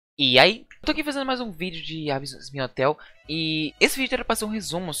E aí, eu tô aqui fazendo mais um vídeo de Hazbin Hotel. E esse vídeo era pra ser um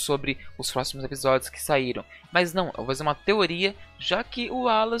resumo sobre os próximos episódios que saíram. Mas não, eu vou fazer uma teoria, já que o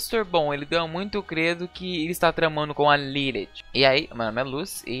Alastor, bom, ele deu muito credo que ele está tramando com a Lilith. E aí, meu nome é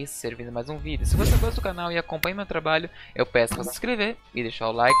Luz e servindo mais um vídeo. Se você gosta do canal e acompanha meu trabalho, eu peço pra se inscrever e deixar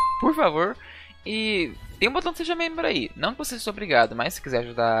o like, por favor. E tem um botão de seja membro aí. Não que você seja obrigado, mas se quiser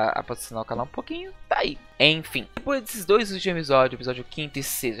ajudar a patrocinar o canal um pouquinho, tá aí. Enfim, depois desses dois últimos episódios, episódio 5º e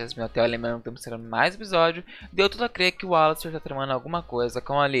 6 de Hazbin Hotel, lembrando que estamos mostrando mais episódio, deu tudo a crer que o Alastor está tramando alguma coisa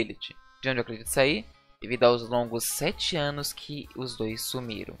com a Lilith. De onde eu acredito sair? Devido aos longos 7 anos que os dois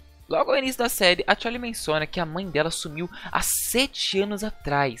sumiram. Logo ao início da série, a Charlie menciona que a mãe dela sumiu há 7 anos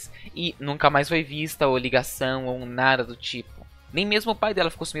atrás e nunca mais foi vista ou ligação ou nada do tipo. Nem mesmo o pai dela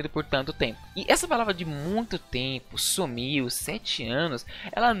ficou sumido por tanto tempo. E essa palavra de muito tempo, sumiu, 7 anos,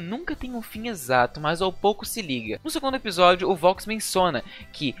 ela nunca tem um fim exato, mas ao pouco se liga. No segundo episódio, o Vox menciona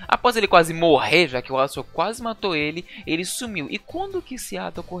que após ele quase morrer, já que o Alastor quase matou ele, ele sumiu. E quando que esse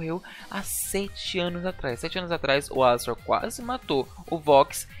ato ocorreu? Há 7 anos atrás. 7 anos atrás, o Alastor quase matou o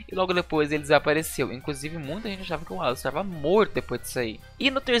Vox e logo depois ele desapareceu. Inclusive, muita gente achava que o Alastor estava morto depois disso aí. E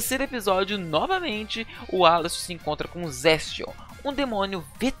no terceiro episódio, novamente, o Alastor se encontra com o Estão, um demônio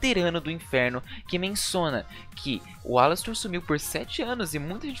veterano do inferno, que menciona que o Alastor sumiu por 7 anos e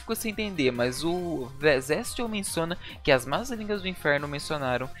muita gente ficou sem entender, mas o Estão menciona que as más línguas do inferno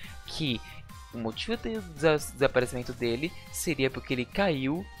mencionaram que o motivo do desaparecimento dele seria porque ele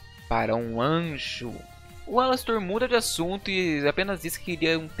caiu para um anjo. O Alastor muda de assunto e apenas diz que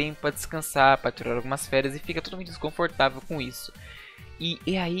queria um tempo para descansar, para tirar algumas férias, e fica totalmente desconfortável com isso. E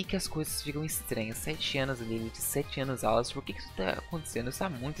é aí que as coisas ficam estranhas. 7 anos Lilith, 7 anos Alastor, por que isso está acontecendo? Isso está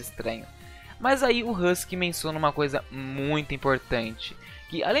muito estranho. Mas aí o Husky menciona uma coisa muito importante.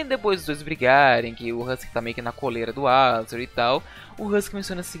 Que além de depois dos dois brigarem, que o Husky tá meio que na coleira do Alastor e tal, o Husky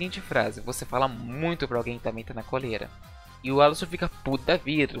menciona a seguinte frase: você fala muito pra alguém que também tá na coleira. E o Alastor fica puto da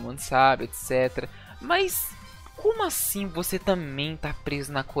vida, todo mundo sabe, etc. Mas como assim você também tá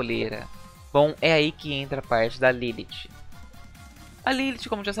preso na coleira? Bom, é aí que entra a parte da Lilith. A Lilith,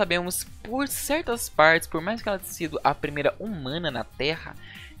 como já sabemos, por certas partes, por mais que ela tenha sido a primeira humana na Terra,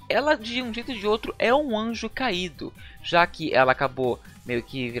 ela de um jeito ou de outro é um anjo caído, já que ela acabou meio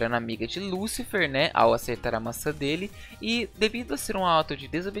que virando amiga de Lúcifer, né, ao acertar a maçã dele, e devido a ser um ato de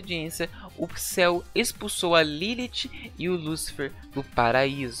desobediência, o céu expulsou a Lilith e o Lúcifer do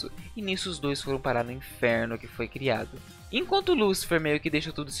paraíso, e nisso os dois foram parar no inferno que foi criado. Enquanto o Lúcifer meio que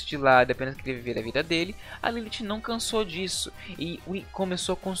deixou tudo isso de lado, apenas queria viver a vida dele, a Lilith não cansou disso e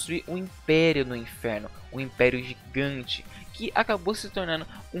começou a construir um império no inferno, um império gigante, que acabou se tornando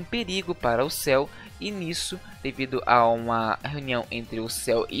um perigo para o céu. E nisso, devido a uma reunião entre o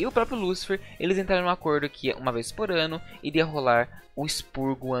céu e o próprio Lúcifer, eles entraram em um acordo que uma vez por ano iria rolar o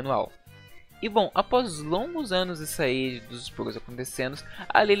expurgo anual. E bom, após longos anos de sair dos expurgos acontecendo,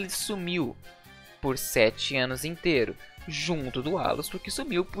 a Lilith sumiu por 7 anos inteiros, junto do Alastor, que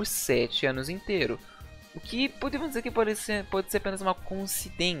sumiu por 7 anos inteiros. O que podemos dizer que pode ser apenas uma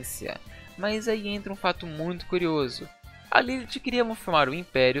coincidência, mas aí entra um fato muito curioso. A Lilith queria formar um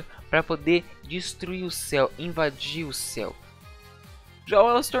império para poder destruir o céu, invadir o céu. Já o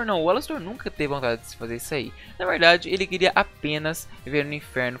Alastor não, o Alastor nunca teve vontade de fazer isso aí. Na verdade, ele queria apenas viver no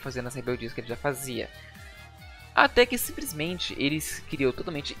inferno fazendo as rebeldias que ele já fazia. Até que simplesmente eles criou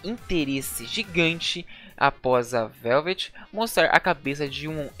totalmente interesse gigante após a Velvet mostrar a cabeça de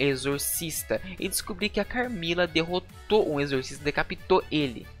um exorcista e descobrir que a Carmilla derrotou um exorcista e decapitou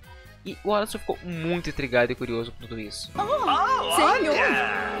ele. E o Alastor ficou muito intrigado e curioso com tudo isso.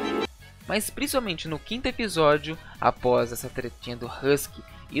 Senhor! Mas principalmente no 5º episódio, após essa tretinha do Husky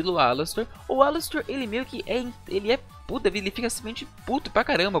e do Alastor, o Alastor ele meio que ele fica simplesmente puto pra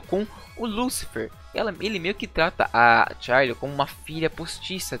caramba com o Lúcifer. Ele meio que trata a Charlie como uma filha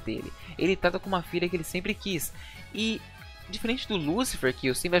postiça dele. Ele trata como uma filha que ele sempre quis. E diferente do Lúcifer, que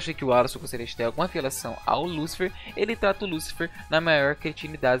eu sempre achei que o Alastor gostaria de ter alguma relação ao Lúcifer, ele trata o Lúcifer na maior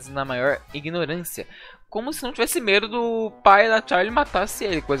cretinidade, na maior ignorância. Como se não tivesse medo do pai da Charlie matasse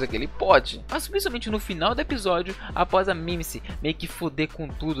ele, coisa que ele pode. Mas principalmente no final do episódio, após a Mimicy meio que foder com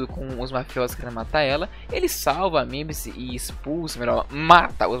tudo, com os mafiosos querendo matar ela, ele salva a Mimicy e expulsa, melhor,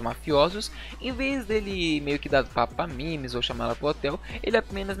 mata os mafiosos. Em vez dele meio que dar papo pra Mimicy ou chamar ela pro hotel, ele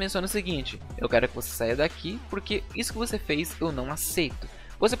apenas menciona o seguinte: eu quero que você saia daqui porque isso que você fez eu não aceito.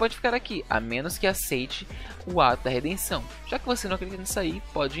 Você pode ficar aqui, a menos que aceite o ato da redenção. Já que você não acredita nisso aí,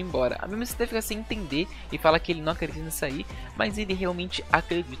 pode ir embora. A Mimicy fica sem entender e fala que ele não acredita nisso aí, mas ele realmente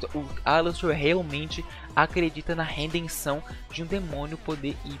acredita. O Alastor realmente acredita na redenção de um demônio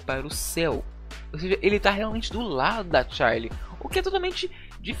poder ir para o céu. Ou seja, ele está realmente do lado da Charlie, o que é totalmente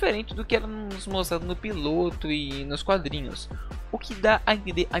diferente do que era nos mostrado no piloto e nos quadrinhos. O que dá a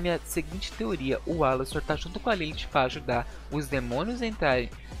entender a minha seguinte teoria: o Alastor tá junto com a Lilith para ajudar os demônios a entrarem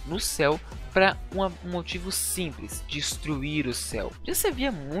no céu para um motivo simples: destruir o céu. Já se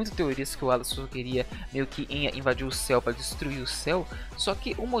via muitas teorias que o Alastor queria meio que invadir o céu para destruir o céu, só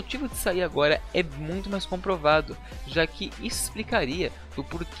que o motivo de sair agora é muito mais comprovado, já que isso explicaria o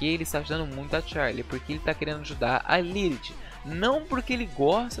porquê ele está ajudando muito a Charlie, porque ele está querendo ajudar a Lilith, não porque ele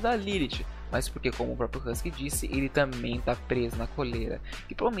gosta da Lilith, mas porque, como o próprio Husky disse, ele também está preso na coleira.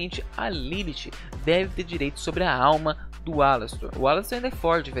 E provavelmente a Lilith deve ter direito sobre a alma do Alastor. O Alastor ainda é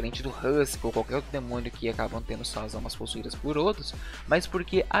forte, diferente do Husky ou qualquer outro demônio que acabam tendo suas almas possuídas por outros, mas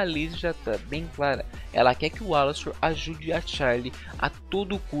porque a Lilith já está bem clara. Ela quer que o Alastor ajude a Charlie a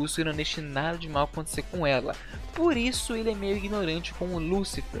todo custo e não deixe nada de mal acontecer com ela. Por isso ele é meio ignorante com o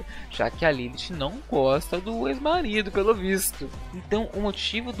Lucifer, já que a Lilith não gosta do ex-marido, pelo visto. Então o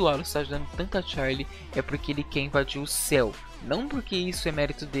motivo do Alastor estar ajudando tanto a Charlie é porque ele quer invadir o céu. Não porque isso é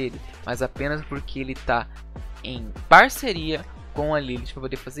mérito dele, mas apenas porque ele está em parceria com a Lilith para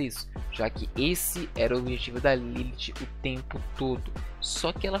poder fazer isso, já que esse era o objetivo da Lilith o tempo todo.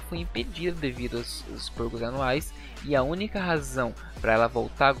 Só que ela foi impedida devido aos expurgos anuais, e a única razão para ela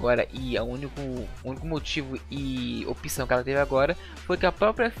voltar agora e o único motivo e opção que ela teve agora foi que a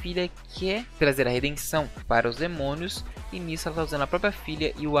própria filha quer trazer a redenção para os demônios, e nisso ela está usando a própria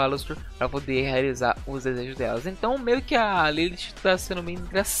filha e o Alastor para poder realizar os desejos delas. Então meio que a Lilith está sendo meio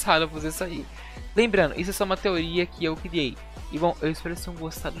engraçada fazer isso aí. Lembrando, isso é só uma teoria que eu criei. E bom, eu espero que vocês tenham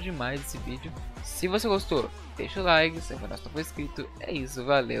gostado demais desse vídeo. Se você gostou, deixa o like, se não for inscrito. É isso,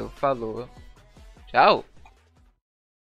 valeu, falou, tchau!